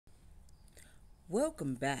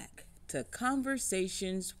Welcome back to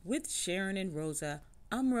Conversations with Sharyn and Rosa.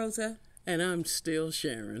 I'm Rosa. And I'm still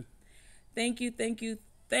Sharyn. Thank you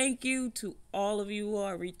to all of you who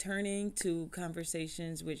are returning to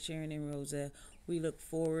Conversations with Sharyn and Rosa. We look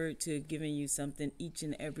forward to giving you something each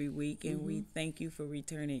and every week, and we thank you for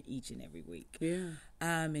returning each and every week. Yeah.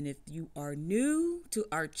 And if you are new to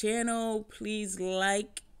our channel, please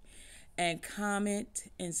like and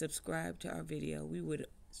comment and subscribe to our video. We would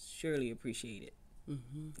surely appreciate it.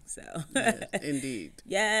 So, Yes, indeed.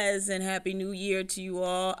 Yes, and Happy New Year to you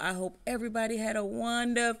all. I hope everybody had a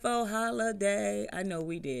wonderful holiday. I know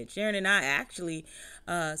we did. Sharyn and I actually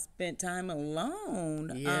spent time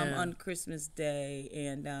alone on Christmas Day,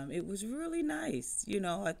 and it was really nice. You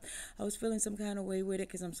know, I was feeling some kind of way with it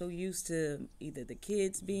because I'm so used to either the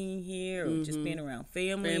kids being here or just being around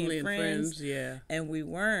family and friends. Yeah. And we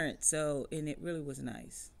weren't, and it really was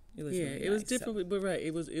nice. It was really it was nice, different, but right,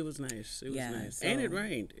 it was nice. It was nice, and it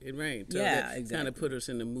rained. So that exactly. kind of put us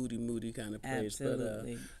in the moody kind of place.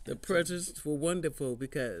 Absolutely. But the presents were wonderful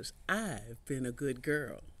because I've been a good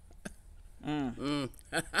girl.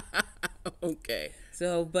 Okay.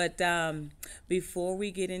 So, but before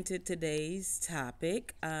we get into today's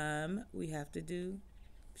topic, we have to do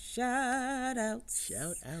shout outs.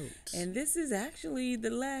 Shout out. And this is actually the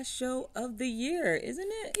last show of the year, isn't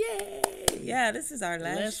it? Yay! Yeah, this is our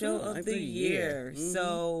last show of the year.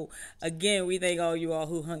 So, again, we thank all you all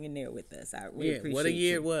who hung in there with us. We appreciate what a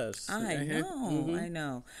year you. it was. I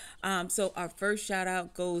know. So, our first shout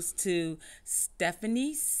out goes to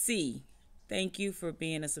Stephanie C. Thank you for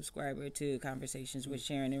being a subscriber to Conversations with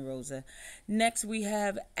Sharyn and Rosa. Next, we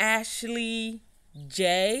have Ashley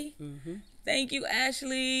J. Thank you,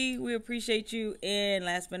 Ashley. We appreciate you. And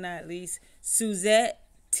last but not least, Suzette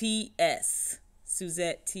T.S.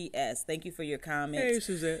 Suzette T.S. Thank you for your comments. Hey,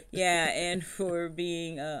 Suzette. Yeah, and for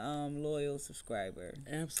being a loyal subscriber.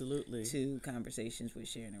 Absolutely. To Conversations with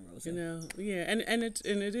Sharyn and Rosa. You know, yeah, and it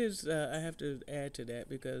is. I have to add to that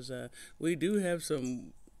because we do have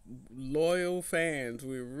some loyal fans.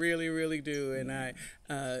 We really do, and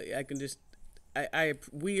I can just.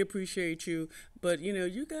 We appreciate you, but you know,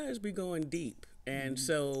 you guys be going deep, and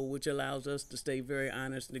so which allows us to stay very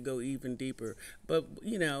honest and to go even deeper. But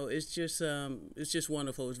you know, it's just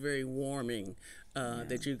wonderful. It's very warming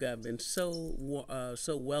that you guys have been so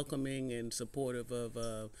welcoming and supportive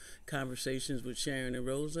of Conversations with Sharyn and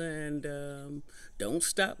Rosa, and don't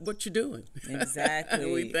stop what you're doing.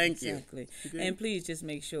 Exactly. We thank you. Exactly. And please just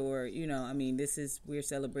make sure, you know, I mean, we're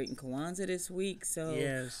celebrating Kwanzaa this week, so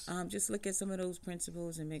just look at some of those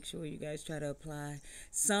principles and make sure you guys try to apply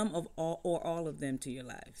some of all of them to your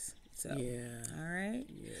lives. So, all right?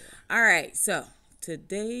 Yeah. All right, so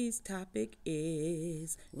today's topic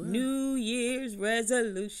is New Year's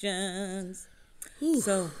resolutions.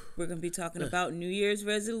 So we're going to be talking about New Year's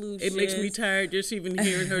resolutions. It makes me tired just even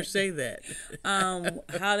hearing her say that.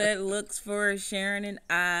 How that looks for Sharyn and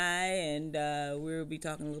I, and we'll be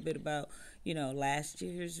talking a little bit about, you know, last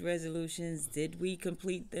year's resolutions. Did we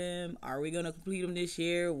complete them? Are we going to complete them this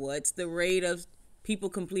year? What's the rate of people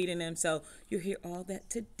completing them? So you'll hear all that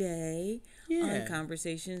today on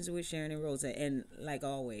Conversations with Sharyn and Rosa. And like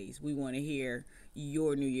always, we want to hear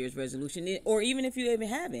your New Year's resolution, or even if you even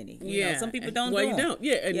have any. You know, some people don't do them. Why you don't?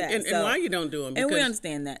 Yeah, and why you don't do them. And we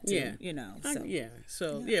understand that too, you know.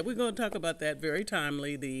 So. We're going to talk about that very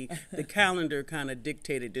timely. The calendar kind of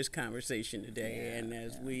dictated this conversation today. And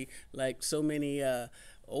as we, like so many,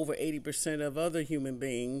 over 80% of other human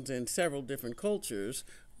beings in several different cultures,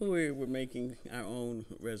 we're making our own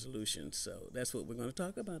resolutions, so that's what we're going to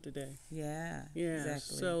talk about today. Yeah,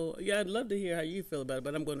 exactly. So I'd love to hear how you feel about it,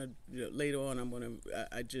 but I'm going to later on.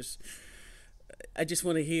 I just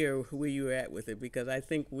want to hear where you're at with it, because I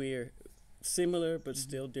think we're similar but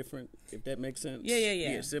still different. If that makes sense.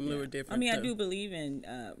 Yeah. Similar or different. I mean, I do believe in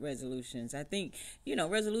resolutions. I think, you know,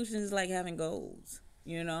 resolutions is like having goals.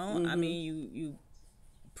 You know, I mean, you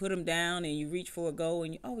put them down and you reach for a goal,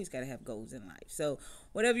 and you always got to have goals in life. So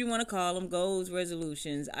whatever you want to call them, goals,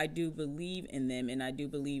 resolutions, I do believe in them, and I do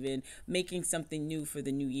believe in making something new for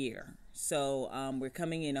the new year. So we're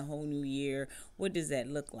coming in a whole new year. What does that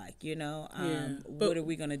look like? You know, what are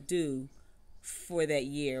we going to do for that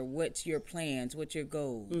year? What's your plans? What's your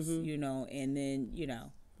goals? You know, and then, you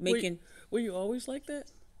know, making. Were you always like that?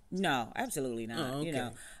 No, absolutely not. Oh, okay. You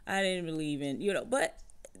know, I didn't believe in, you know, but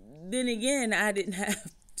then again, I didn't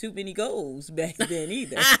have too many goals back then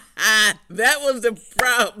either. That was the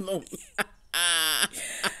problem.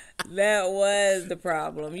 That was the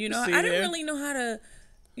problem. You know, See I didn't really know how to,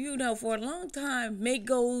 you know, for a long time, make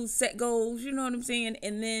goals, set goals, you know what I'm saying?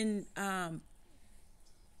 And then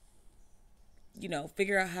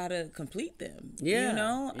figure out how to complete them.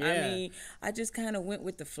 Yeah. I mean, I just kind of went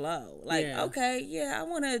with the flow. Like, okay, I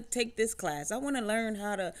want to take this class. I want to learn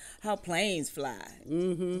how planes fly.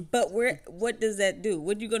 Mm-hmm. But what does that do?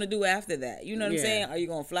 What are you going to do after that? You know what I'm saying? Are you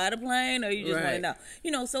going to fly the plane, or you just want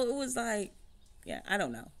to know? So it was like, I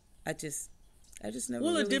don't know. I just never.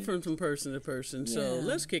 Well, it's different from person to person. So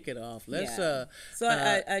let's kick it off. Let's. So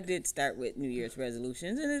I did start with New Year's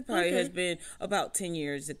resolutions, and it probably has been about 10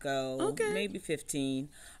 years ago, maybe 15,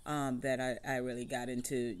 that I really got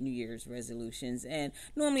into New Year's resolutions. And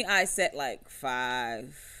normally I set like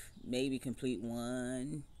 5, maybe complete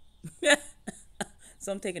 1.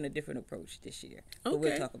 So I'm taking a different approach this year. But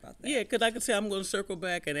we'll talk about that. Yeah, because I could say I'm going to circle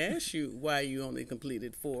back and ask you why you only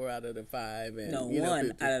completed 4 out of the 5. And, no,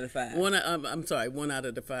 1 out of the 5. I'm sorry, 1 out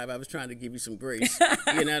of the 5. I was trying to give you some grace.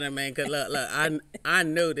 You know what I mean? Because look, I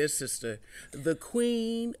know this sister. The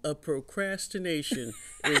queen of procrastination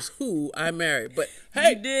is who I married. But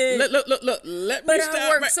hey, look, let me stop. But I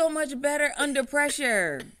work so much better under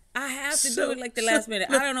pressure. I have to do it like the last minute.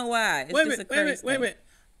 I don't know why. It's just a crazy wait a minute.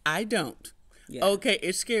 I don't. Yeah. Okay,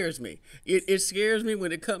 it scares me. It scares me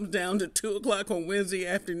when it comes down to 2 o'clock on Wednesday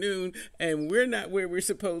afternoon and we're not where we're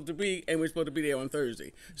supposed to be, and we're supposed to be there on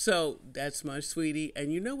Thursday. So that's my sweetie,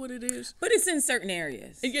 and you know what it is? But it's in certain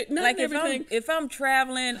areas. Not like everything. If I'm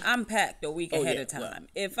traveling, I'm packed a week ahead of time. Well,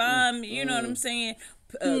 if I'm, you know what I'm saying?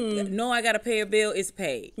 No, I gotta pay a bill, it's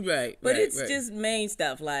paid. Right. But it's just main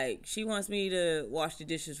stuff. Like, she wants me to wash the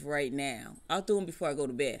dishes right now. I'll do them before I go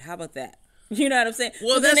to bed. How about that? You know what I'm saying?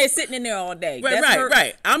 Well, then they're sitting in there all day.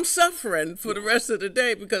 Right. I'm suffering for the rest of the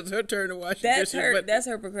day because her turn to wash the dishes. That's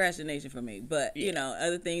her procrastination for me. But,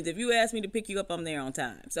 other things, if you ask me to pick you up, I'm there on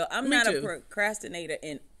time. So I'm not a procrastinator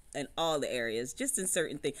in all the areas, just in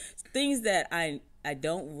certain things. Things that I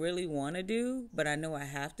don't really want to do, but I know I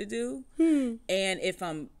have to do. And if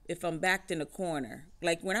I'm backed in a corner,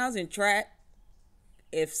 like when I was in track,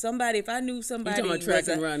 if I knew somebody, you talking about track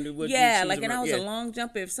and run, and I was a long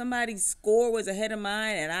jumper. If somebody's score was ahead of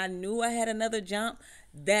mine, and I knew I had another jump,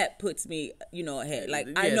 that puts me, ahead. Like,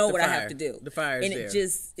 I know what I have to do. The fire is there.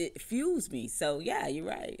 And it fuels me. So, yeah, you're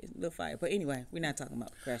right. The fire. But anyway, we're not talking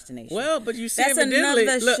about procrastination. Well, but you see,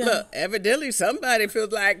 evidently somebody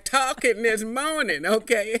feels like talking this morning,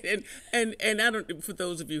 okay? And I don't, for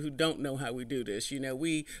those of you who don't know how we do this,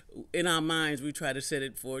 we, in our minds, we try to set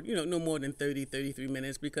it for, no more than 30, 33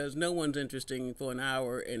 minutes, because no one's interesting for an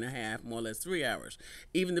hour and a half, more or less 3 hours.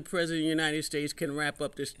 Even the President of the United States can wrap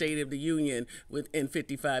up the State of the Union in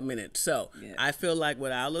 55 minutes. So I feel like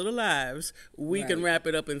with our little lives, we can wrap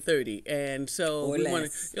it up in 30. And so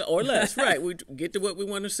or less, right. We get to what we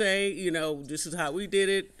want to say. This is how we did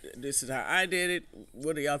it. This is how I did it.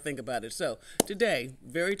 What do y'all think about it? So today,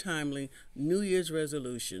 very timely, New Year's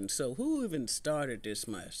resolution. So who even started this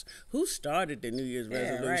mess? Who started the New Year's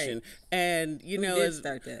resolution? Right. And who did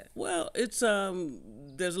start that? Well, it's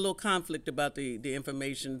there's a little conflict about the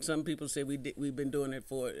information. Some people say we've been doing it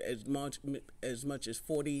for as much as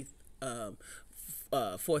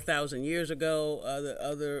 4,000 years ago.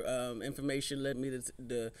 Other information led me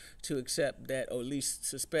to accept that, or at least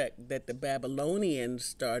suspect that the Babylonians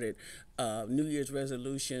started New Year's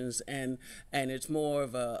resolutions, and it's more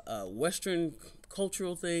of a Western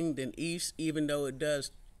cultural thing than East, even though it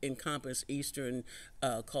does encompass Eastern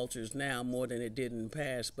cultures now more than it did in the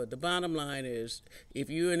past. But the bottom line is, if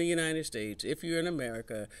you're in the United States, if you're in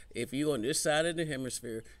America, if you're on this side of the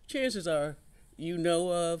hemisphere, chances are you know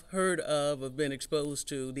of, heard of, have been exposed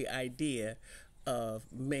to the idea of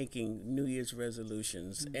making New Year's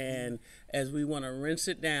resolutions. Mm-hmm. And as we want to rinse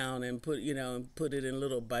it down and put it in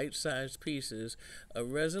little bite-sized pieces, a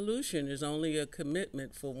resolution is only a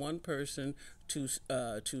commitment for one person to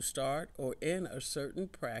start or end a certain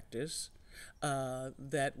practice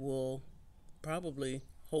that will probably,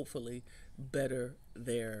 hopefully, better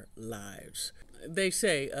their lives. They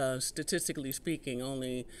say, statistically speaking,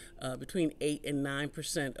 only between 8 and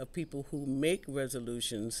 9% of people who make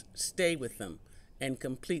resolutions stay with them and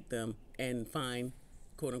complete them and find,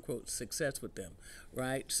 quote unquote, success with them,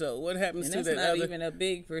 right? So what happens to that other? That's not even a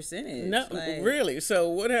big percentage. No, really. So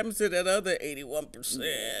what happens to that other 81%?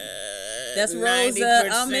 That's Rosa.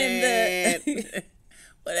 I'm in the.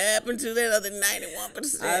 What happened to that other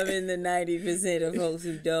 91%? I'm in the 90% of folks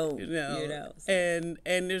who don't. And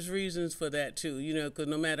there's reasons for that too. Because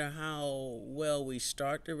no matter how well we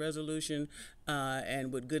start the resolution,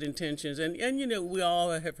 and with good intentions. And you know, we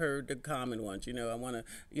all have heard the common ones. You know, I want to,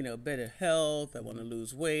 you know, better health. I want to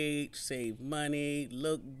lose weight, save money,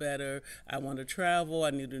 look better. I want to travel.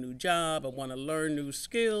 I need a new job. I want to learn new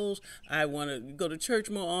skills. I want to go to church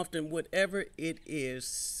more often. Whatever it is,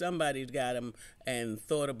 somebody's got them and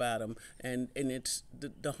thought about them. And it's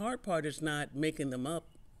the hard part is not making them up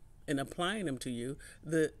and applying them to you.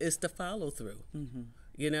 It's the follow through. Mm-hmm.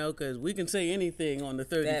 You know, because we can say anything on the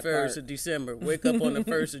 31st of December, wake up on the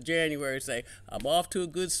 1st of January and say, I'm off to a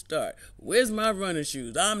good start. Where's my running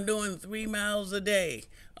shoes? I'm doing 3 miles a day.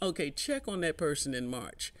 Okay, check on that person in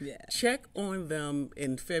March. Yeah. Check on them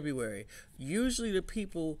in February. Usually the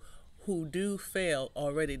people who do fail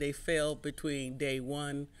already, they fail between day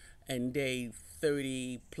 1 and day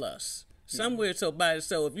 30 plus. Somewhere, so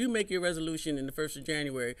if you make your resolution in the 1st of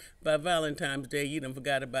January, by Valentine's Day, you done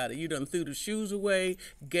forgot about it. You done threw the shoes away,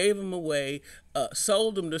 gave them away,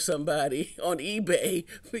 sold them to somebody on eBay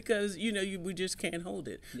because, you know, we just can't hold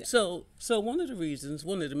it. Yeah. So one of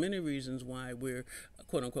the many reasons why we're,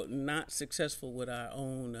 quote unquote, not successful with our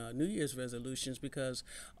own New Year's resolutions, because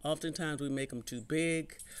oftentimes we make them too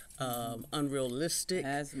big, unrealistic.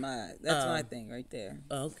 That's my thing right there.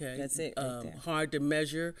 Okay. That's it right there. Hard to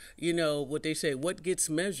measure. You know, what they say, what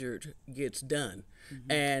gets measured gets done.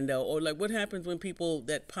 Mm-hmm. And or like what happens when people,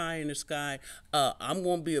 that pie in the sky, I'm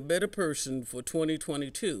going to be a better person for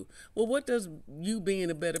 2022. Well, what does you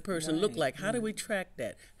being a better person look like? How do we track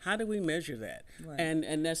that? How do we measure that? Right.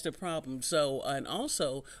 And that's the problem. So, and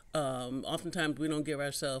also, oftentimes we don't give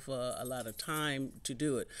ourselves a lot of time to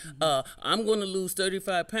do it. Mm-hmm. I'm going to lose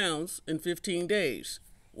 35 pounds in 15 days.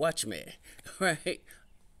 Watch me, right?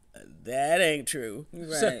 That ain't true.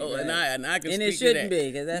 Right, so, right. And I can and speak it shouldn't to that.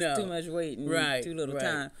 be, because that's too much weight and too little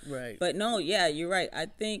time. Right. But no, yeah, you're right. I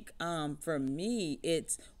think for me,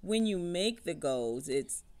 it's when you make the goals,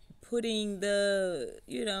 it's putting the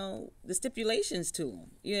stipulations to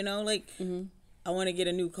them. You know, like I want to get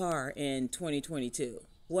a new car in 2022.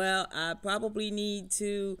 Well, I probably need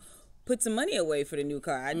to put some money away for the new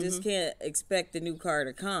car. I just can't expect the new car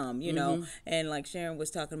to come, you know. And like Sharyn was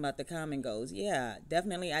talking about the common goals. Yeah,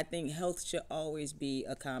 definitely. I think health should always be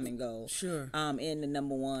a common goal. Sure. In the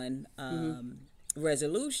number one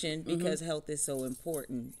resolution, because health is so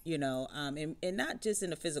important, you know, and not just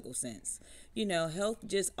in a physical sense. You know, health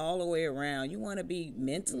just all the way around. You want to be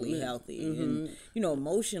mentally healthy and, you know,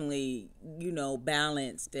 emotionally, you know,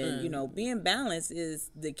 balanced. And, you know, being balanced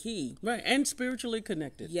is the key. Right. And spiritually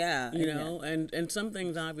connected. Yeah. You know, and some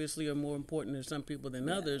things obviously are more important to some people than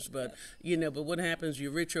others. But, you know, but what happens,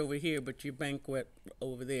 you're rich over here, but you're bankrupt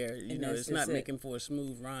over there. You know, it's not making for a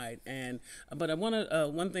smooth ride. And but I want to,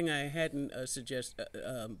 one thing I hadn't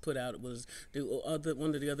put out was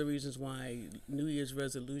one of the other reasons why New Year's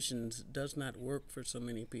resolutions does not work for so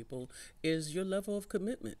many people is your level of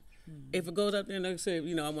commitment. If it goes out there and they say,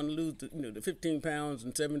 you know, I want to lose the 15 pounds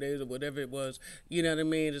in 7 days or whatever it was, you know what I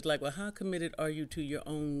mean? It's like, well, how committed are you to your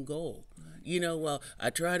own goal? You know, well, I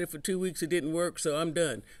tried it for 2 weeks, it didn't work, so I'm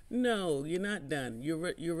done. No, you're not done.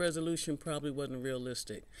 Your resolution probably wasn't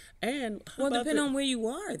realistic. And depending on where you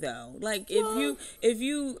are, though. Like if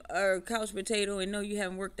you are a couch potato and know you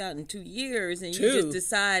haven't worked out in 2 years, and you just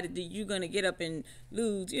decide that you're gonna get up and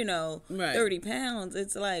lose, 30 pounds,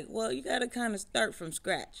 it's like, well, you got to kind of start from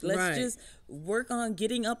scratch. Let's just work on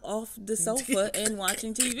getting up off the sofa and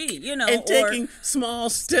watching TV, and taking small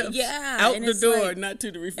steps out the door, like, not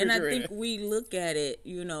to the refrigerator. And I think we look at it,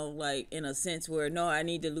 like in a sense where, no, I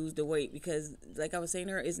need to lose the weight, because like I was saying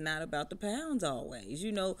earlier, it's not about the pounds always.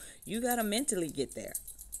 You got to mentally get there,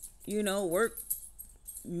 work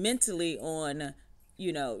mentally on,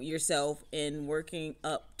 yourself, and working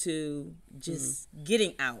up to just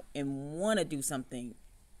getting out and want to do something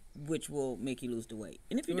which will make you lose the weight.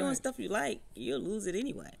 And if you're doing stuff you like, you'll lose it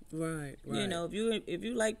anyway. Right. If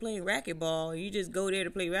you like playing racquetball, you just go there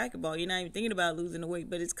to play racquetball. You're not even thinking about losing the weight,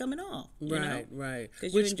 but it's coming off. Right.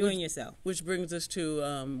 Because you're enjoying yourself. Which brings us to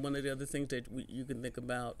one of the other things that you can think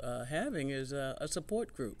about having is a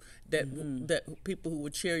support group that people who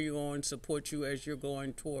would cheer you on, support you as you're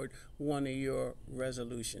going toward one of your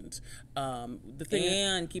resolutions.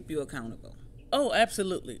 And keep you accountable. Oh,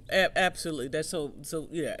 absolutely. Absolutely. That's so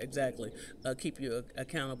yeah, exactly. Keep you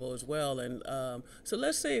accountable as well. And so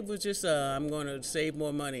let's say it was just, I'm going to save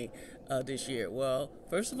more money this year. Well,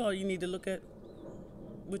 first of all, you need to look at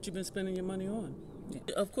what you've been spending your money on.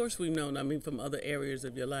 Yeah. Of course, we've known, from other areas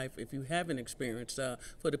of your life, if you haven't experienced,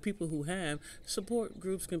 for the people who have, support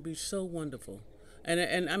groups can be so wonderful.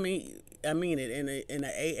 and I mean it in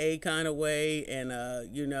a AA kind of way, and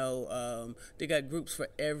they got groups for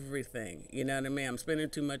everything. You know what I mean? I'm spending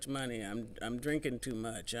too much money. I'm drinking too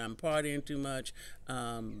much. I'm partying too much.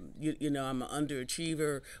 I'm an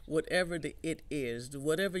underachiever. Whatever it is,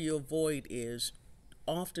 whatever your void is.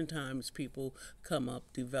 Oftentimes, people come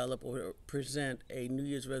up, develop, or present a New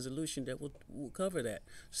Year's resolution that will cover that.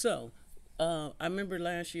 So, I remember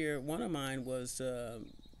last year, one of mine was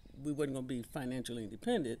we weren't going to be financially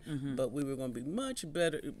independent, but we were going to be much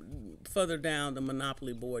better, further down the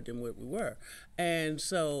monopoly board than where we were. And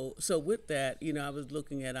so with that, I was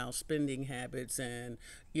looking at our spending habits and,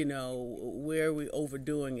 where are we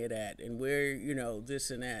overdoing it at and where,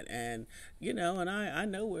 this and that. And, and I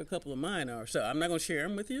know where a couple of mine are. So I'm not going to share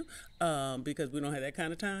them with you because we don't have that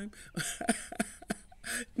kind of time.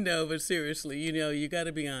 No, but seriously, you got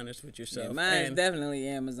to be honest with yourself. Yeah, mine's definitely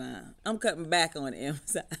Amazon. I'm cutting back on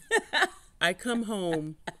Amazon. I come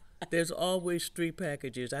home, there's always 3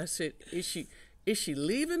 packages. I said, is she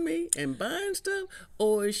leaving me and buying stuff,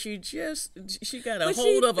 or is she got a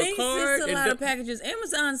hold of a card? It's a lot of packages.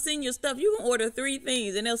 Amazon send your stuff. You can order 3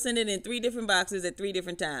 things, and they'll send it in 3 different boxes at 3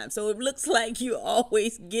 different times. So it looks like you're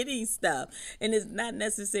always getting stuff, and it's not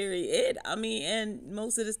necessarily it. I mean, and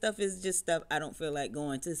most of the stuff is just stuff I don't feel like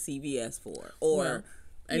going to CVS for, or.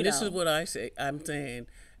 And this is what I say. I'm saying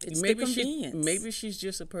it's the convenience. Maybe she's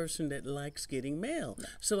just a person that likes getting mail. No.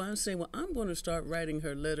 So I'm saying, well, I'm going to start writing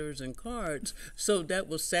her letters and cards so that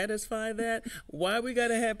will satisfy that. Why we got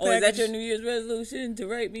to have packages? Oh, is that your New Year's resolution, to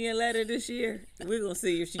write me a letter this year? We're going to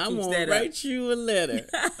see if she keeps that up. I'm going to write you a letter.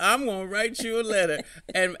 I'm going to write you a letter.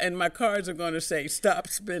 And my cards are going to say, stop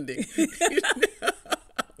spending.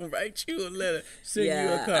 Write you a letter, send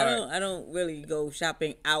you a card. I don't really go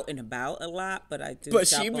shopping out and about a lot, but I do. But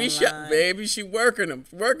shop she be online. Baby. She working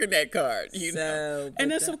that card, know. And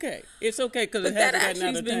that's okay. It's okay because it hasn't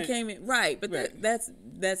gotten out of time. Right, but right. That's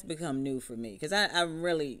become new for me because I've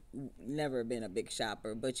really never been a big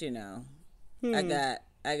shopper. But I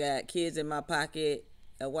got kids in my pocket,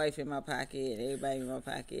 a wife in my pocket, and everybody in my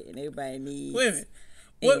pocket, and everybody needs. Wait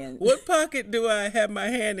a minute. What pocket do I have my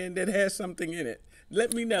hand in that has something in it?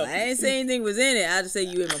 Let me know. I ain't say anything was in it. I just say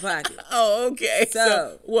you in my pocket. Oh, okay.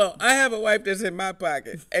 So, well, I have a wife that's in my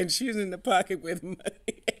pocket, and she's in the pocket with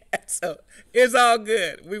money. So it's all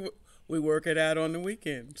good. We work it out on the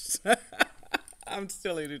weekends. I'm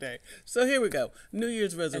silly today. So here we go. New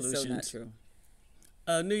Year's resolutions. That's so not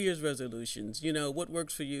true. New Year's resolutions. What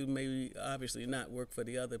works for you may obviously not work for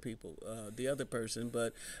the other people, the other person,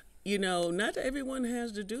 but not everyone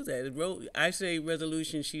has to do that. I say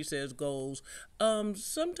resolution, she says goals.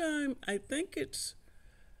 Sometimes I think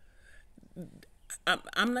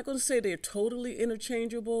I'm not going to say they're totally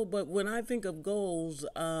interchangeable, but when I think of goals,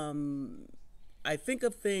 I think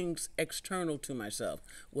of things external to myself.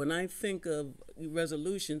 When I think of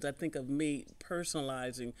resolutions, I think of me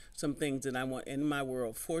personalizing some things that I want in my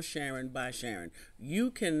world for Sharyn by Sharyn.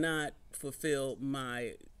 You cannot fulfill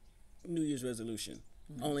my New Year's resolution.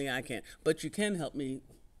 Only I can. But you can help me,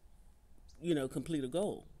 complete a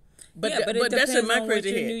goal. But that's in my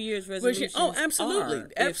crazy head. New Year's resolutions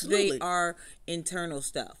absolutely. If they are internal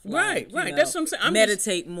stuff. Right. That's what I'm saying.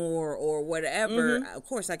 Meditate more or whatever. Mm-hmm. Of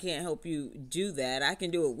course, I can't help you do that. I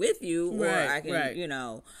can do it with you, or I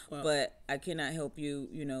can, but I cannot help you.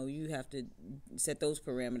 You have to set those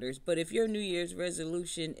parameters. But if your New Year's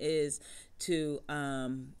resolution is to,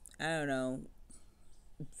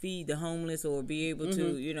 feed the homeless or be able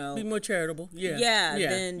to, be more charitable. That's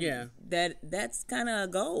kind of a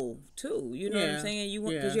goal too. You know what I'm saying? You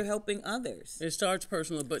want, because you're helping others. It starts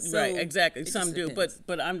personal, but right, exactly. Some do,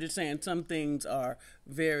 but I'm just saying some things are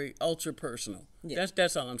very ultra personal. Yeah.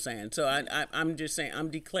 That's all I'm saying. So I'm just saying,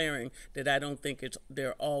 I'm declaring that I don't think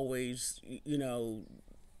they're always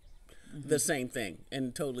the same thing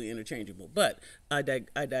and totally interchangeable. But I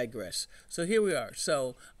digress. So here we are.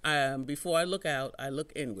 So before I look out, I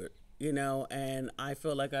look inward. And I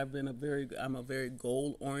feel like I'm a very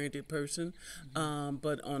goal-oriented person.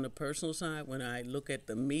 But on the personal side, when I look at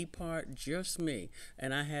the me part, just me,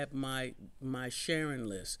 and I have my Sharyn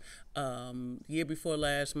list. Year before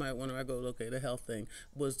last, when I go look at the health thing,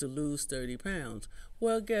 was to lose 30 pounds.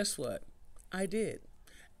 Well, guess what? I did.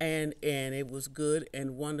 And it was good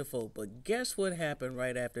and wonderful. But guess what happened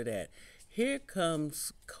right after that? Here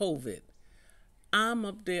comes COVID. I'm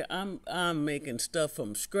up there. I'm making stuff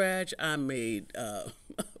from scratch. I made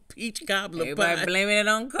peach cobbler Everybody pie. blaming it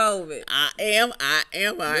on COVID. I am.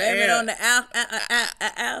 Blame it on the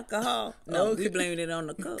alcohol. No, we blaming it on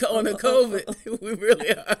the On the COVID. We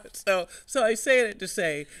really are. So I say that to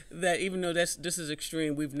say that even though this is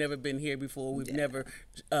extreme, we've never been here before. We've never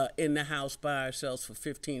in the house by ourselves for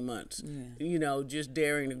 15 months. You know, just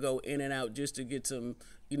daring to go in and out just to get some,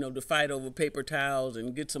 you know, to fight over paper towels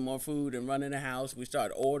and get some more food and run in the house. We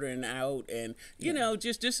start ordering out, and you know,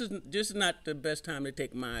 just this is just not the best time to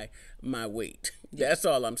take my weight. That's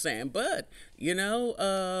all I'm saying. But you know,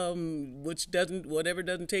 whatever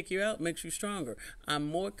doesn't take you out makes you stronger. I'm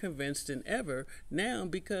more convinced than ever now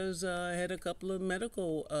because I had a couple of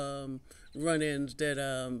medical run-ins that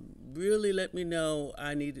really let me know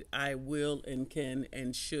I will and can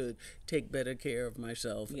and should take better care of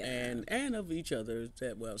myself and of each other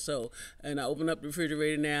that well. So, and I open up the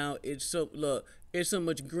refrigerator now. It's so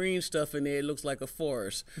much green stuff in there. It looks like a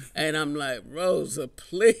forest. And I'm like, Rosa,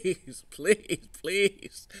 please, please,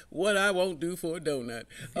 please. What I won't do for a donut.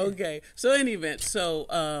 Okay. So in any event,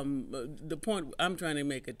 the point I'm trying to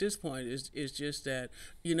make at this point is just that,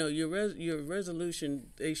 you know, your resolution,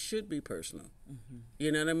 they should be personal.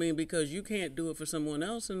 You know what I mean? Because you can't do it for someone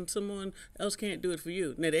else and someone else can't do it for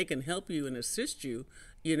you. Now, they can help you and assist you,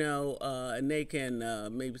 you know, and they can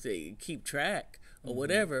maybe say keep track or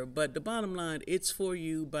whatever, but the bottom line, it's for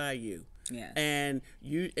you by you. Yeah. And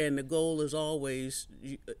the goal is always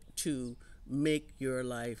to make your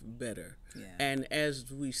life better. Yeah. And as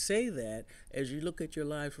we say that, as you look at your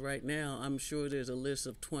life right now, I'm sure there's a list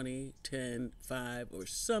of 20, 10, 5, or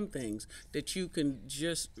some things that you can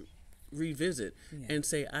just revisit and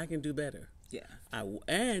say, I can do better. Yeah.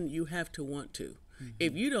 And you have to want to.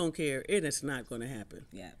 If you don't care, it's not going to happen.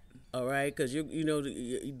 Yeah. All right, because you know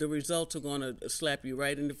the results are going to slap you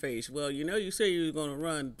right in the face. Well, you know, you say you were going to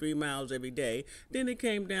run 3 miles every day. Then it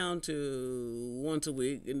came down to once a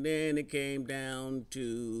week, and then it came down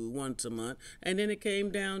to once a month, and then it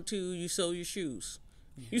came down to you sold your shoes.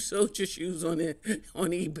 You sold your shoes on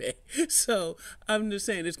eBay. So I'm just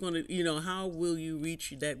saying it's going to, you know, how will you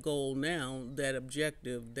reach that goal now, that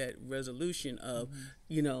objective, that resolution of,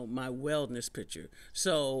 you know, my wellness picture.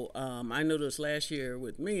 So I noticed last year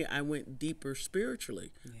with me, I went deeper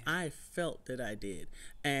spiritually. Yeah. I felt that I did.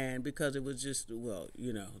 And because it was just, well,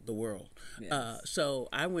 you know, the world. Yes. So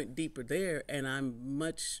I went deeper there, and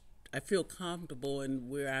I feel comfortable in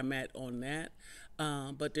where I'm at on that.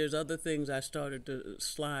 But there's other things I started to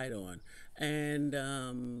slide on. And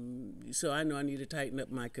so I know I need to tighten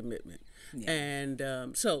up my commitment. Yeah.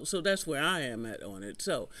 And so that's where I am at on it.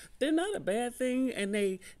 So they're not a bad thing, and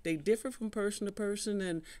they differ from person to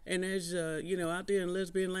person. And as you know, out there in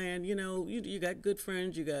lesbian land, you know, you got good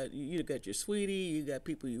friends, you got your sweetie, you got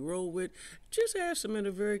people you roll with. Just ask them in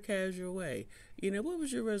a very casual way. You know, what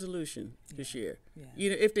was your resolution this year? Yeah. You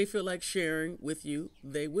know, if they feel like sharing with you,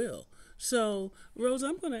 they will. So, Rose,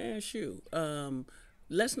 I'm going to ask you,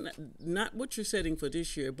 let's not what you're setting for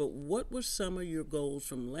this year, but what were some of your goals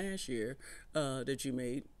from last year that you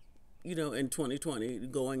made, you know, in 2020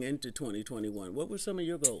 going into 2021? What were some of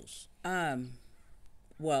your goals?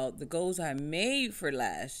 Well, the goals I made for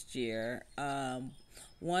last year,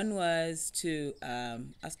 one was to,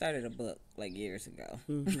 I started a book like years ago.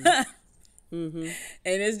 And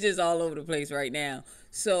it's just all over the place right now.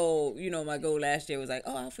 So, you know, my goal last year was like,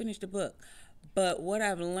 oh, I'll finish the book. But what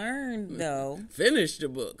I've learned, though... Finish the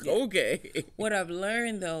book. Yeah. Okay. What I've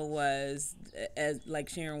learned, though, was, as like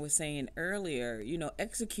Sharyn was saying earlier, you know,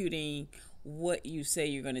 executing what you say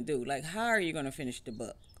you're going to do. Like, how are you going to finish the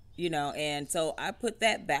book? You know, and so I put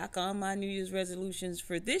that back on my New Year's resolutions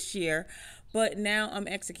for this year. But now I'm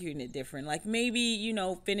executing it different. Like, maybe, you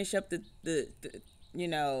know, finish up the you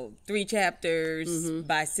know, 3 chapters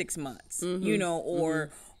by 6 months, you know,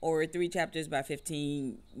 or 3 chapters by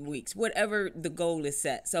 15 weeks, whatever the goal is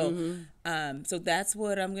set. So, so that's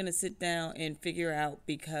what I'm going to sit down and figure out,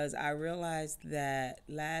 because I realized that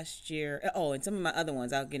last year, and some of my other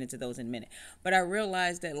ones, I'll get into those in a minute, but I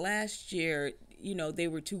realized that last year, you know, they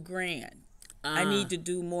were too grand. I need to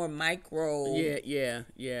do more micro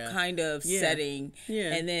kind of setting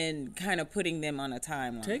and then kind of putting them on a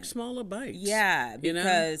timeline. Take smaller bites. Yeah,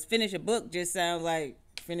 because finish a book just sounds like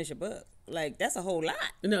finish a book. Like, that's a whole lot.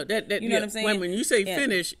 No, that you know what I'm saying? When you say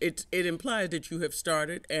finish, it implies that you have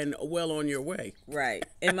started and well on your way. Right.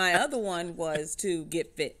 And my other one was to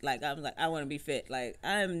get fit. Like, I was like, I want to be fit. Like,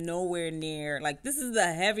 I am nowhere near, like, this is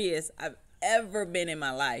the heaviest I've ever been in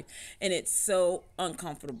my life, and it's so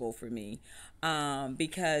uncomfortable for me.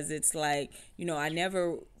 Because it's like, you know, I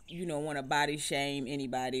never want to body shame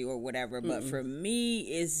anybody or whatever, but for me,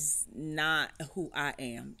 it's not who I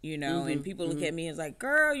am, and people look at me and it's like,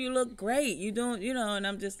 girl, you look great. You don't, and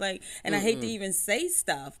I'm just like, and I hate to even say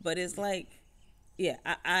stuff, but it's like, yeah,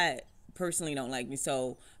 I personally don't like me.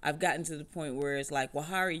 So I've gotten to the point where it's like, well,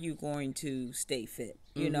 how are you going to stay fit?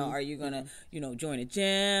 Are you going to, join a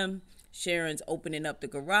gym? Sharon's opening up the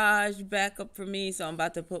garage back up for me. So I'm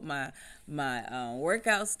about to put my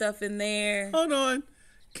workout stuff in there. Hold on.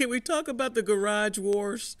 Can we talk about the garage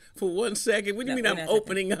wars for 1 second? What do you mean I'm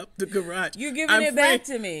opening up the garage? You're giving it back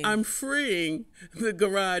to me. I'm freeing the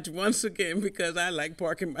garage once again because I like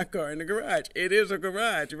parking my car in the garage. It is a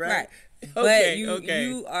garage, right? Okay, but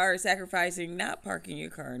you are sacrificing not parking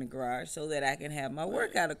your car in the garage so that I can have my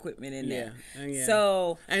workout equipment in there. Yeah.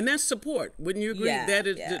 So, and that's support. Wouldn't you agree?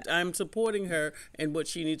 That I'm supporting her and what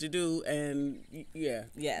she needs to do. And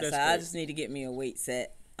so I just need to get me a weight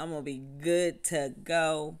set. I'm gonna be good to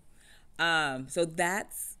go. So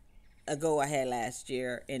that's a goal I had last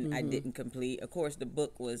year and I didn't complete. Of course, the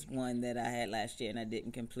book was one that I had last year and I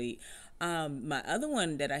didn't complete. My other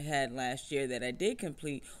one that I had last year that I did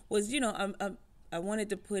complete was, I wanted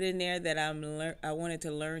to put in there that I wanted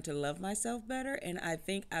to learn to love myself better, and I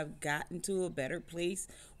think I've gotten to a better place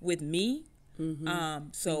with me.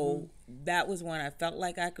 That was one I felt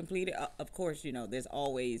like I completed. Of course, there's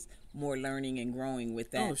always more learning and growing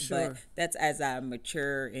with that. Oh, sure. But that's as I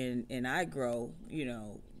mature and I grow,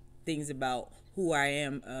 things about who I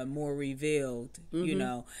am more revealed,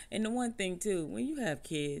 And the one thing too, when you have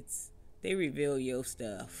kids, they reveal your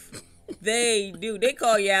stuff. They do. They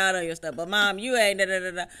call you out on your stuff. But mom, you ain't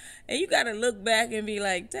da-da-da-da. And you got to look back and be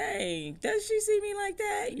like, dang, does she see me like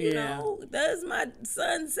that? You know, does my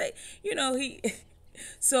son say, he...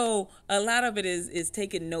 So a lot of it is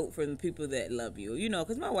taking note from the people that love you,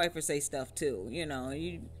 because my wife will say stuff too,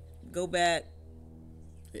 you go back.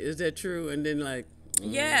 Is that true? And then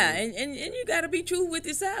yeah, and you got to be true with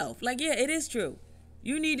yourself. Like, yeah, it is true.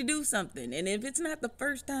 You need to do something. And if it's not the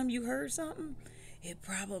first time you heard something, it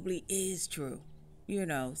probably is true.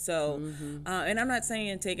 So, and I'm not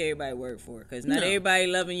saying take everybody's word for it, because not everybody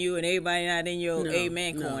loving you and everybody not in your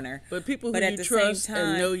amen corner. But people who you trust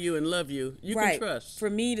and know you and love you, you can trust. For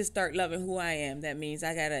me to start loving who I am, that means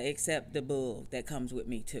I got to accept the bull that comes with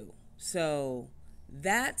me too. So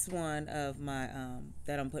that's one of my,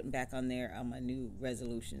 that I'm putting back on there on my new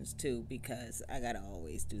resolutions too, because I got to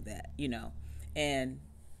always do that, and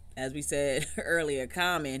as we said earlier,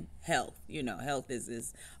 common health. Health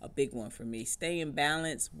is a big one for me. Staying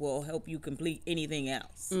balanced will help you complete anything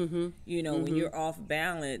else. When you're off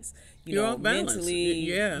balance, mentally,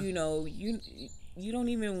 you don't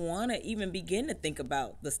even want to even begin to think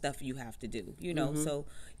about the stuff you have to do. So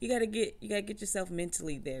you gotta get yourself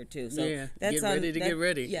mentally there too. So that's get ready to get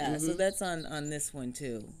ready. Yeah, so that's on this one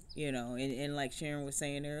too. And like Sharon was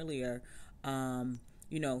saying earlier,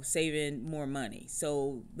 saving more money.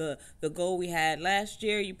 So the goal we had last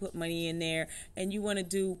year, you put money in there and you want to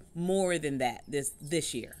do more than that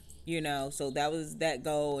this year. So that was that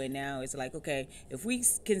goal, and now it's like, okay, if we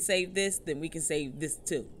can save this, then we can save this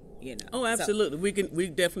too. Oh, absolutely. So, we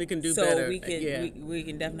definitely can do better. So we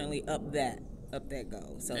can definitely up that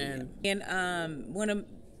goal. So and one of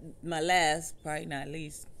my last, probably not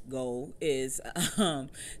least, goal is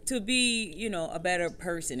to be a better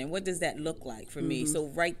person. And what does that look like for me? So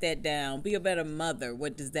write that down. Be a better mother.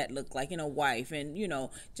 What does that look like? Wife, and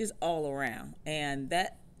just all around. And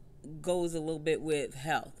that goes a little bit with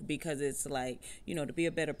health, because it's like, to be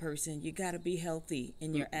a better person, you got to be healthy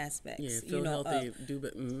in your aspects. Feel healthy,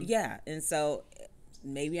 yeah. And so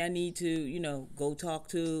maybe I need to go talk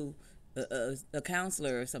to a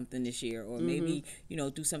counselor or something this year, or maybe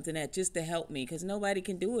do something that just to help me, because nobody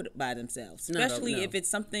can do it by themselves, especially if it's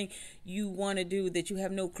something you want to do that you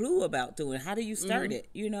have no clue about doing. How do you start it?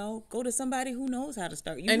 Go to somebody who knows how to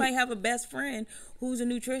start. You might have a best friend who's a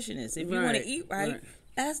nutritionist. If you want to eat right,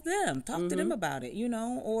 ask them, talk to them about it,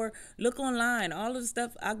 or look online. All of the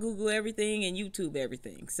stuff, I Google everything and YouTube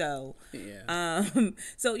everything. So,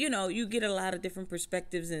 so, you get a lot of different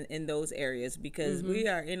perspectives in those areas, because we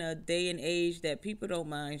are in a day and age that people don't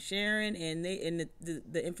mind sharing, and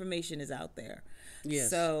the information is out there.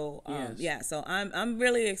 Yes. So, so I'm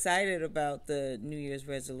really excited about the New Year's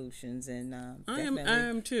resolutions, and I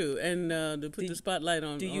am too. And to put the spotlight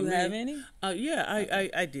on. Do you have any?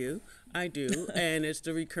 I do. I do, and it's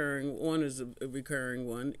the recurring one, is a recurring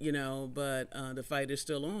one, but the fight is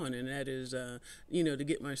still on, and that is, to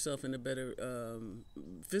get myself in a better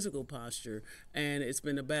physical posture. And it's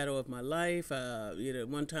been a battle of my life.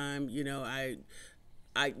 One time,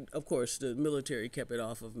 of course, the military kept it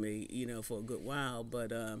off of me, for a good while.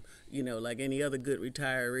 But, like any other good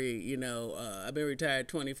retiree, I've been retired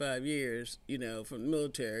 25 years, from the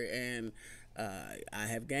military, and I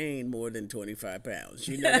have gained more than 25 pounds.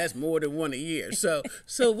 That's more than one a year. So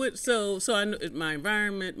I know my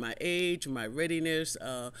environment, my age, my readiness.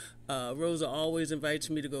 Rosa always invites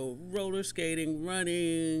me to go roller skating,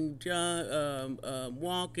 running,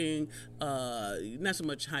 walking. Not so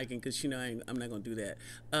much hiking because I'm not going to do that.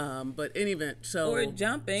 But any event, or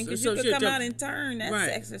jumping because you could come out and turn. That's right,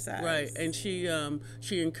 exercise. Right, and she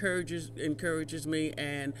encourages me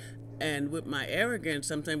and with my arrogance,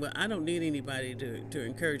 I'm saying, well, I don't need anybody to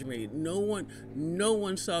encourage me. No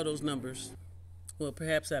one saw those numbers. Well,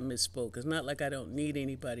 perhaps I misspoke. It's not like I don't need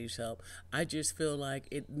anybody's help. I just feel like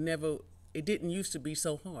it didn't used to be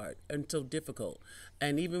so hard and so difficult.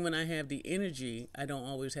 And even when I have the energy, I don't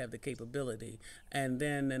always have the capability. And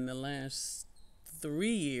then in the last 3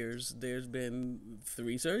 years, there's been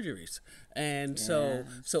 3 surgeries. And so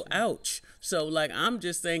ouch. So like, I'm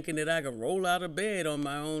just thinking that I can roll out of bed on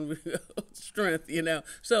my own strength,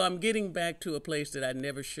 So I'm getting back to a place that I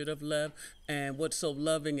never should have left. And what's so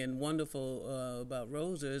loving and wonderful about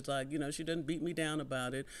Rosa is like, she doesn't beat me down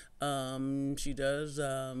about it. She does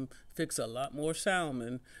fix a lot more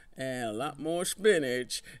salmon and a lot more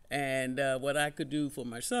spinach. And what I could do for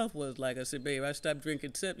myself was, like I said, babe, I stopped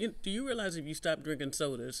drinking. Do you realize if you stop drinking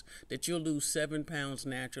sodas that you'll lose 7 pounds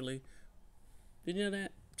naturally? Did you know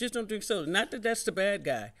that? Just don't drink soda. Not that that's the bad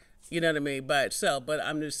guy. You know what I mean, by itself. But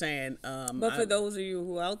I'm just saying. But for those of you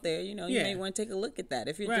who are out there, you may want to take a look at that.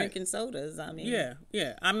 If you're drinking sodas, I mean.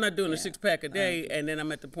 Yeah. I'm not doing a 6-pack a day, and then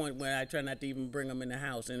I'm at the point where I try not to even bring them in the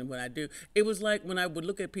house. And when I do, it was like when I would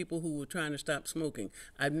look at people who were trying to stop smoking.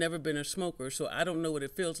 I've never been a smoker, so I don't know what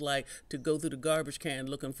it feels like to go through the garbage can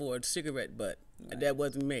looking for a cigarette butt. Right. That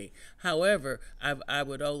wasn't me. However, I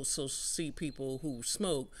would also see people who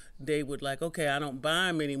smoke. They would like, okay, I don't buy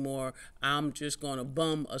them anymore. I'm just going to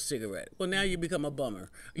bum a cigarette. Well, now you become a bummer,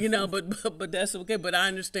 but that's okay. But I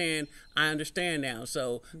understand now.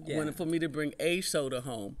 So for me to bring a soda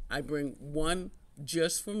home, I bring one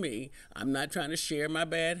just for me. I'm not trying to share my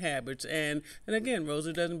bad habits. And again,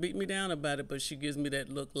 Rosa doesn't beat me down about it, but she gives me that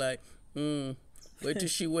look like, wait till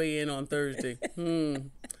she weigh in on Thursday.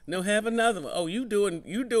 No, have another one. Oh, you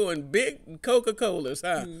doing big Coca-Colas,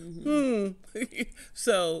 huh? Mm-hmm.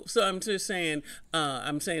 So I'm just saying,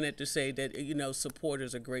 I'm saying that to say that, support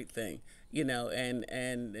is a great thing,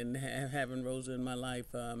 and having Rosa in my life,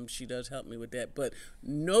 she does help me with that. But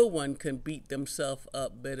no one can beat themselves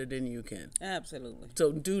up better than you can. Absolutely.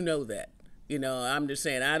 So do know that. I'm just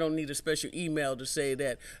saying, I don't need a special email to say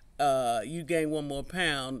that you gain 1 more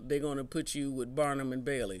pound, they're going to put you with Barnum and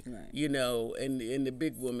Bailey, right. In the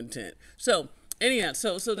big woman tent. So anyhow,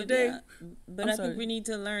 so today. But I think we need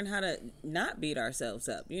to learn how to not beat ourselves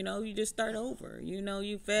up. You just start over.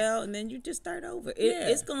 You fail, and then you just start over.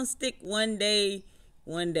 It's going to stick one day.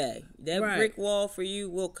 That right. Brick wall for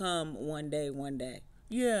you will come one day.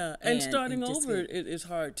 Yeah, and starting over is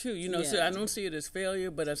hard too. So I don't see it as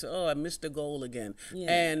failure, but I say, I missed the goal again.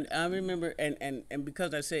 Yeah. And I remember, and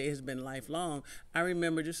because I say it has been lifelong, I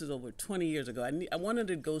remember this is over 20 years ago. I wanted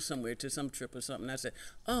to go somewhere to some trip or something. I said,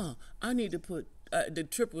 I need to put. The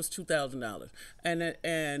trip was $2,000,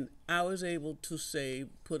 and I was able to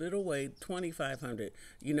put it away $2,500.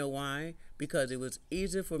 You know why? Because it was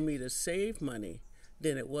easier for me to save money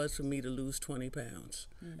than it was for me to lose 20 pounds.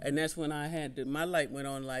 Mm-hmm. And that's when my light went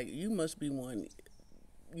on like, you must be one,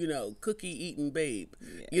 cookie-eating babe.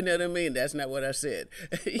 Yeah. You know what I mean? That's not what I said.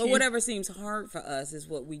 But whatever seems hard for us is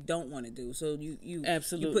what we don't want to do. So you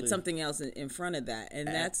Absolutely. You put something else in front of that. And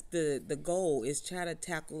that's the goal, is try to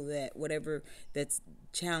tackle that, whatever that's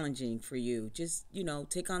challenging for you. Just,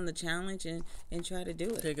 take on the challenge and try to do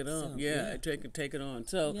it. Take it on. Take it on.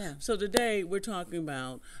 So today we're talking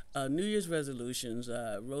about New Year's resolutions.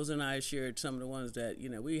 Rosa and I shared some of the ones that,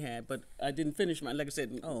 we had, but I didn't finish mine. Like I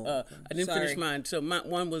said, I didn't finish mine. So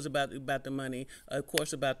one was about the money, of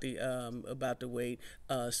course, about the weight,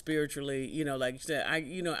 spiritually, like you said,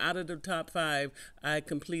 out of the top 5, I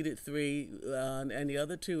completed 3, and the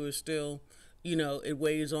other 2 are still, it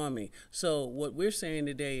weighs on me. So what we're saying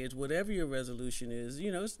today is, whatever your resolution is,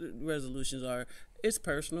 resolutions are, it's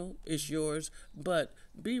personal, it's yours, but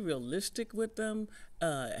be realistic with them.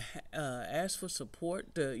 Ask for support.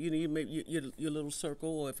 You make your little circle,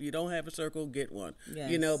 or if you don't have a circle, get one.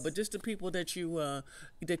 Yes. But just the people that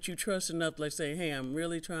you trust enough, like say, hey, I'm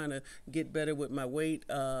really trying to get better with my weight.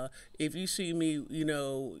 If you see me,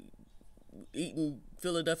 eating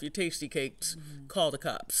Philadelphia tasty cakes, call the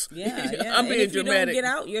cops. Yeah, yeah. I'm and being if dramatic. you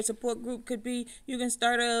don't get out, your support group could be, you can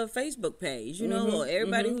start a Facebook page, you know, or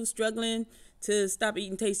everybody who's struggling to stop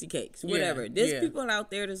eating tasty cakes, whatever. There's people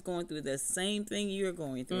out there that's going through the same thing you're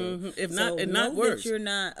going through. If so not, and know not worse. that you're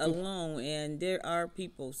not alone, and there are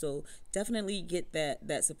people. So definitely get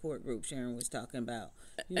that support group Sharyn was talking about.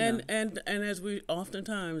 And as we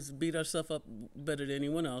oftentimes beat ourselves up better than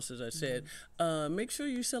anyone else, as I said, make sure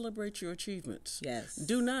you celebrate your achievements. Yes.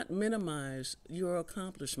 Do not minimize your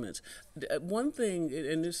accomplishments. One thing,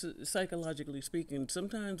 and this is psychologically speaking,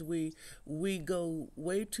 sometimes we go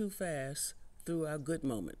way too fast through our good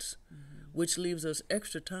moments, which leaves us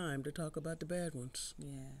extra time to talk about the bad ones. Yeah.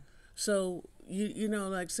 So, you know,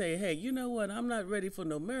 like say, hey, you know what? I'm not ready for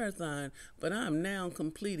no marathon, but I'm now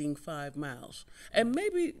completing 5 miles. And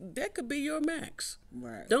maybe that could be your max.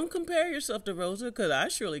 Right. Don't compare yourself to Rosa, because I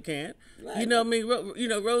surely can't. Right. You know what I mean? You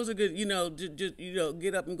know, Rosa could, just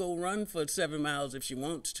get up and go run for 7 miles if she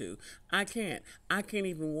wants to. I can't. I can't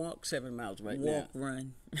even walk 7 miles now. Walk,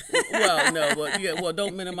 run. Well, no, well,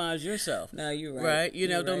 don't minimize yourself. No, you're right. Right? You're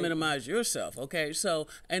Don't right. minimize yourself, okay? So,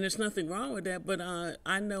 and there's nothing wrong with that, but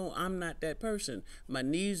I know I'm not that person. My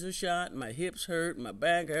knees are shot, my hips hurt, my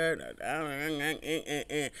back hurt.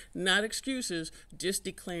 Not excuses, just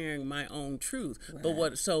declaring my own truth. Right.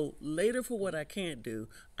 But so later for what I can't do,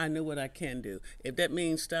 I know what I can do. If that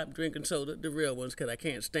means stop drinking soda, the real ones, because I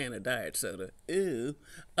can't stand a diet soda. Ew.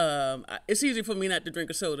 It's easier for me not to drink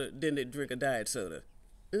a soda than to drink a diet soda.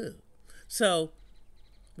 Ew. So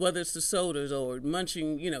whether it's the sodas or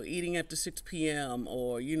munching, eating after 6 p.m.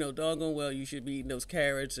 or, doggone well, you should be eating those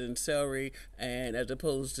carrots and celery and as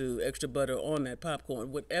opposed to extra butter on that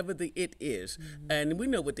popcorn, whatever the it is. And we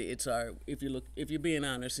know what the its are if you're being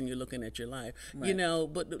honest and you're looking at your life, Right.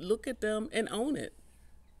 But look at them and own it.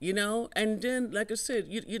 And then, like I said,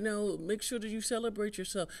 make sure that you celebrate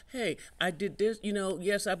yourself. Hey, I did this,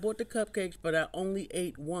 yes, I bought the cupcakes, but I only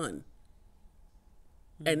ate one.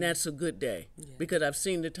 And that's a good day, because I've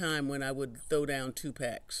seen the time when I would throw down 2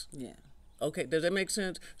 packs. Yeah. Okay, does that make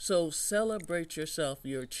sense? So celebrate yourself,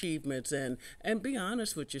 your achievements, and be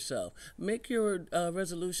honest with yourself. Make your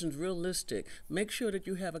resolutions realistic. Make sure that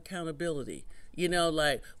you have accountability.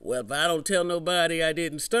 Like, well, if I don't tell nobody I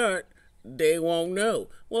didn't start, they won't know.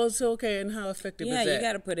 Well, it's okay, and how effective is that? Yeah, you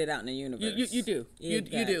got to put it out in the universe. You do. You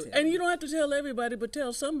got do. to. And you don't have to tell everybody, but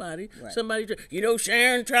tell somebody. Right. Somebody,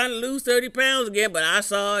 Sharyn trying to lose 30 pounds again, but I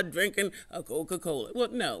saw her drinking a Coca-Cola. Well,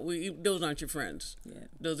 no, those aren't your friends. Yeah.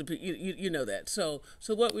 Those are you know that. So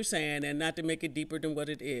what we're saying, and not to make it deeper than what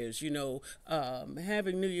it is,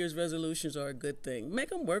 having New Year's resolutions are a good thing.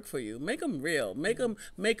 Make them work for you. Make them real. Make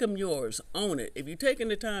them yours. Own it. If you're taking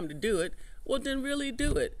the time to do it, well, then really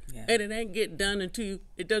do it. Yeah. And it doesn't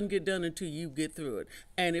get done until you get through it.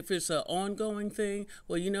 And if it's an ongoing thing,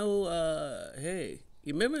 well, hey,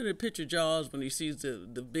 you remember the picture Jaws when he sees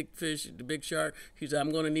the big fish, the big shark? He said,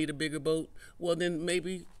 I'm going to need a bigger boat. Well, then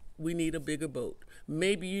maybe we need a bigger boat.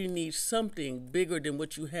 Maybe you need something bigger than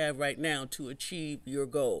what you have right now to achieve your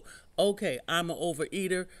goal. Okay, I'm an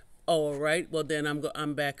overeater. All right, well, then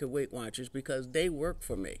I'm back at Weight Watchers because they work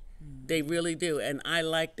for me. They really do, and I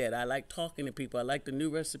like that. I like talking to people. I like the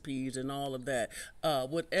new recipes and all of that.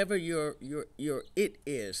 Whatever your it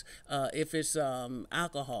is, if it's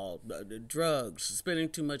alcohol, drugs, spending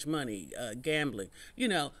too much money, gambling, you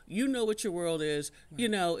know what your world is.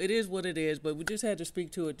 Right. It is what it is. But we just had to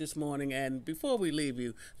speak to it this morning. And before we leave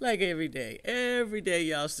you, like every day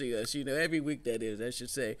y'all see us. Every week that is, I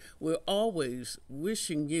should say. We're always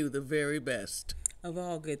wishing you the very best of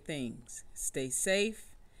all good things. Stay safe.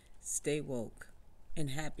 Stay woke,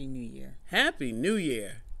 and Happy New Year. Happy New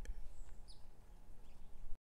Year.